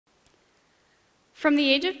From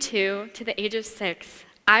the age of 2 to the age of 6,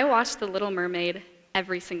 I watched The Little Mermaid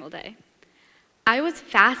every single day. I was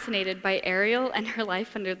fascinated by Ariel and her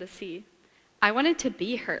life under the sea. I wanted to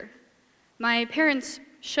be her. My parents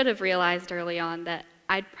should have realized early on that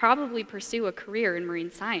I'd probably pursue a career in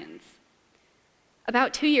marine science.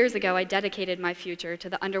 About 2 years ago, I dedicated my future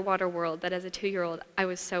to the underwater world that as a 2-year-old I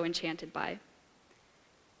was so enchanted by.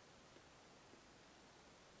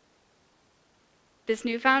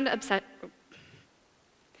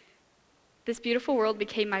 This beautiful world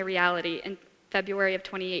became my reality in February of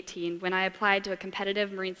 2018 when I applied to a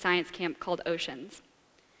competitive marine science camp called Oceans.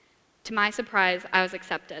 To my surprise, I was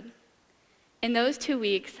accepted. In those 2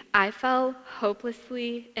 weeks, I fell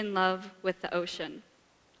hopelessly in love with the ocean.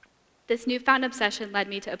 This newfound obsession led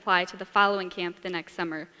me to apply to the following camp the next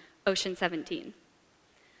summer, Ocean 17.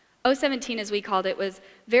 O17, as we called it, was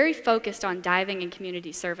very focused on diving and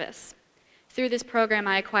community service. Through this program,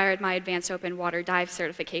 I acquired my Advanced Open Water Dive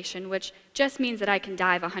certification, which just means that I can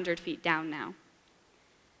dive 100 feet down now.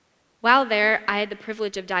 While there, I had the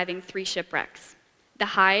privilege of diving 3 shipwrecks: the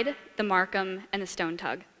Hyde, the Markham, and the Stone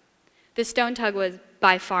Tug. The Stone Tug was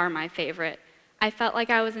by far my favorite. I felt like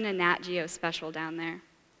I was in a Nat Geo special down there.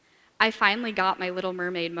 I finally got my Little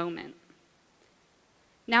Mermaid moment.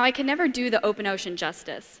 Now, I can never do the open ocean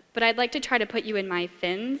justice, but I'd like to try to put you in my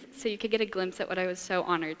fins so you could get a glimpse at what I was so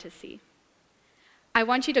honored to see. I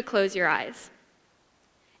want you to close your eyes.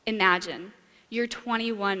 Imagine you're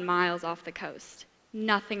 21 miles off the coast,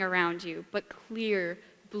 nothing around you but clear,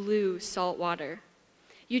 blue salt water.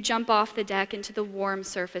 You jump off the deck into the warm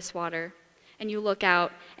surface water, and you look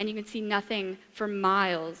out, and you can see nothing for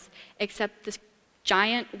miles except the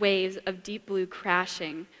giant waves of deep blue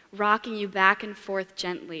crashing, rocking you back and forth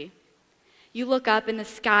gently. You look up, and the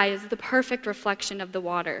sky is the perfect reflection of the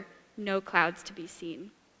water, no clouds to be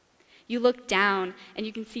seen. You look down, and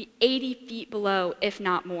you can see 80 feet below, if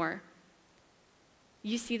not more.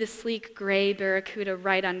 You see the sleek gray barracuda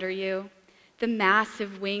right under you, the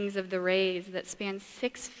massive wings of the rays that span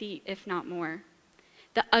 6 feet, if not more,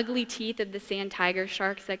 the ugly teeth of the sand tiger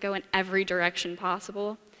sharks that go in every direction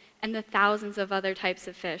possible, and the thousands of other types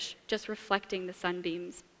of fish just reflecting the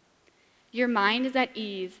sunbeams. Your mind is at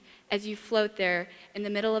ease as you float there in the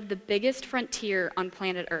middle of the biggest frontier on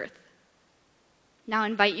planet Earth. Now I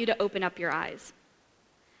invite you to open up your eyes.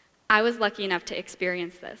 I was lucky enough to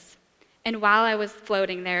experience this. And while I was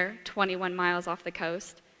floating there, 21 miles off the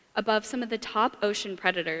coast, above some of the top ocean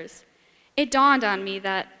predators, it dawned on me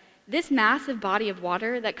that this massive body of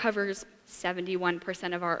water that covers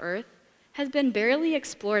 71% of our Earth has been barely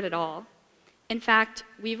explored at all. In fact,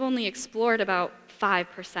 we've only explored about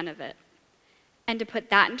 5% of it. And to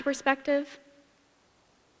put that into perspective,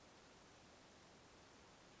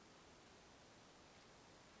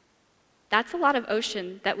 that's a lot of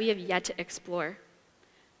ocean that we have yet to explore.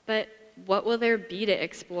 But what will there be to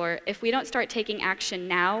explore if we don't start taking action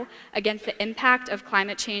now against the impact of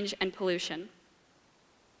climate change and pollution?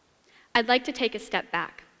 I'd like to take a step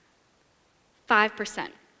back.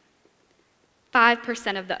 5%.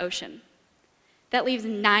 5% of the ocean. That leaves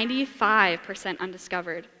 95%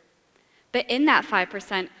 undiscovered. But in that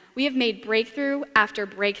 5%, we have made breakthrough after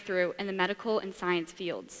breakthrough in the medical and science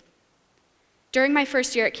fields. During my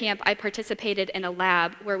first year at camp, I participated in a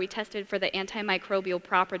lab where we tested for the antimicrobial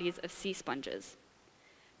properties of sea sponges.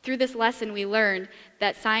 Through this lesson, we learned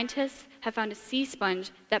that scientists have found a sea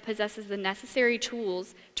sponge that possesses the necessary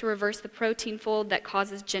tools to reverse the protein fold that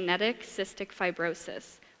causes genetic cystic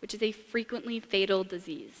fibrosis, which is a frequently fatal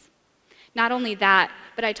disease. Not only that,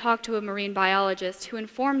 but I talked to a marine biologist who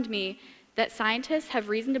informed me that scientists have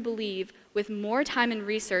reason to believe with more time and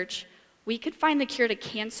research, we could find the cure to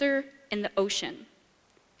cancer in the ocean.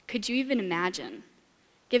 Could you even imagine?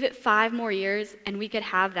 Give it 5 more years and we could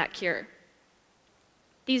have that cure.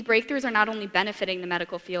 These breakthroughs are not only benefiting the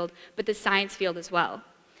medical field, but the science field as well.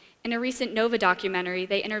 In a recent Nova documentary,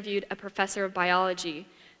 they interviewed a professor of biology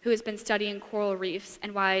who has been studying coral reefs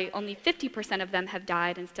and why only 50% of them have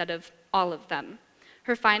died instead of all of them.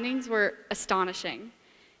 Her findings were astonishing.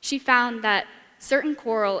 She found that certain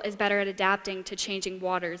coral is better at adapting to changing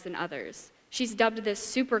waters than others. She's dubbed this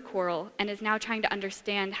supercoral and is now trying to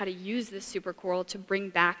understand how to use this supercoral to bring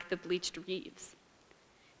back the bleached reefs.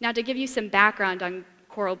 Now, to give you some background on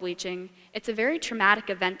coral bleaching, it's a very traumatic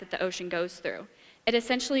event that the ocean goes through. It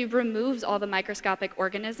essentially removes all the microscopic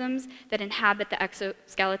organisms that inhabit the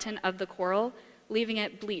exoskeleton of the coral, leaving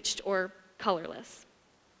it bleached or colorless.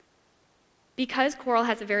 Because coral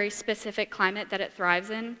has a very specific climate that it thrives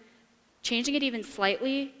in, changing it even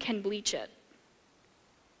slightly can bleach it.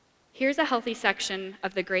 Here's a healthy section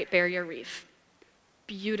of the Great Barrier Reef.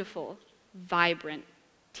 Beautiful, vibrant,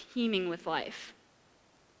 teeming with life.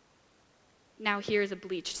 Now here's a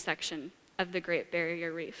bleached section of the Great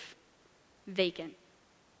Barrier Reef. Vacant.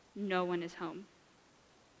 No one is home.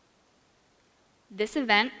 This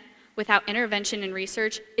event, without intervention and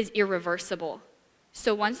research, is irreversible.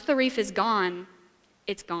 So once the reef is gone,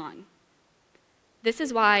 it's gone. This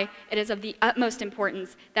is why it is of the utmost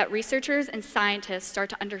importance that researchers and scientists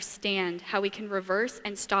start to understand how we can reverse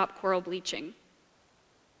and stop coral bleaching.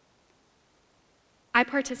 I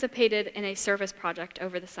participated in a service project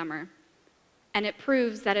over the summer, and it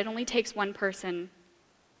proves that it only takes one person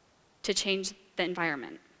to change the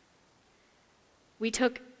environment. We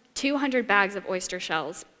took 200 bags of oyster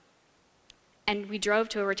shells, and we drove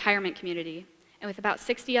to a retirement community, and with about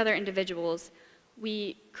 60 other individuals,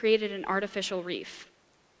 we created an artificial reef.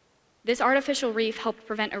 This artificial reef helped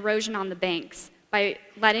prevent erosion on the banks by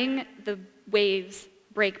letting the waves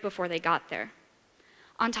break before they got there.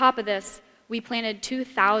 On top of this, we planted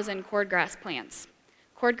 2,000 cordgrass plants.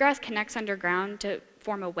 Cordgrass connects underground to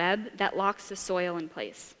form a web that locks the soil in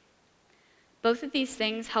place. Both of these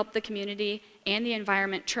things help the community and the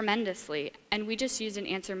environment tremendously, and we just used an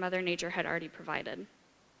answer Mother Nature had already provided.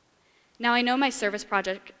 Now, I know my service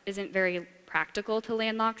project isn't very practical to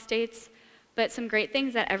landlocked states, but some great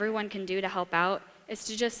things that everyone can do to help out is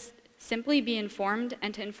to just simply be informed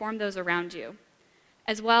and to inform those around you,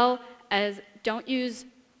 as well as don't use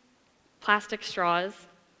plastic straws,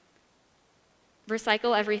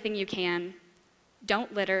 recycle everything you can,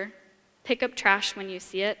 don't litter, pick up trash when you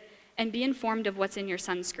see it, and be informed of what's in your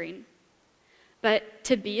sunscreen. But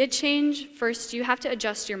to be a change, first you have to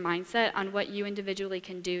adjust your mindset on what you individually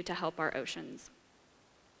can do to help our oceans.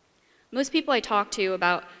 Most people I talk to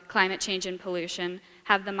about climate change and pollution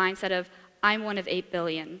have the mindset of, I'm one of 8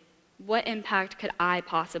 billion. What impact could I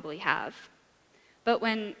possibly have? But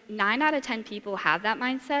when 9 out of 10 people have that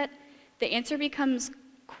mindset, the answer becomes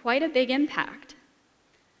quite a big impact.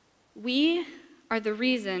 We are the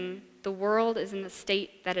reason the world is in the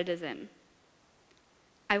state that it is in.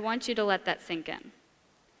 I want you to let that sink in.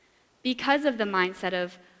 Because of the mindset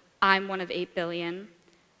of, I'm one of 8 billion,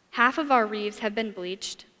 half of our reefs have been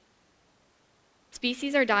bleached.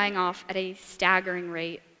 Species are dying off at a staggering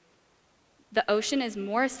rate. The ocean is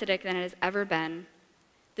more acidic than it has ever been.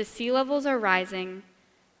 The sea levels are rising,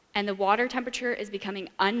 and the water temperature is becoming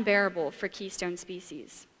unbearable for keystone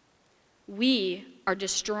species. We are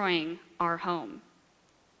destroying our home.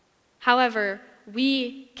 However,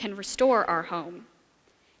 we can restore our home.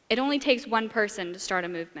 It only takes one person to start a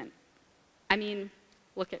movement. I mean,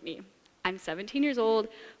 look at me. I'm 17 years old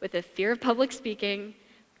with a fear of public speaking,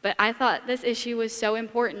 but I thought this issue was so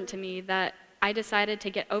important to me that I decided to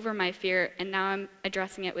get over my fear, and now I'm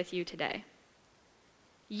addressing it with you today.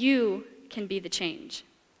 You can be the change,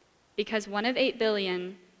 because 1 of 8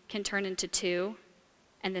 billion can turn into 2,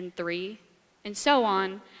 and then 3, and so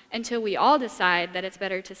on, until we all decide that it's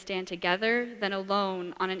better to stand together than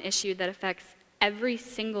alone on an issue that affects every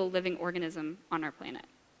single living organism on our planet.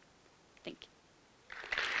 Thank you.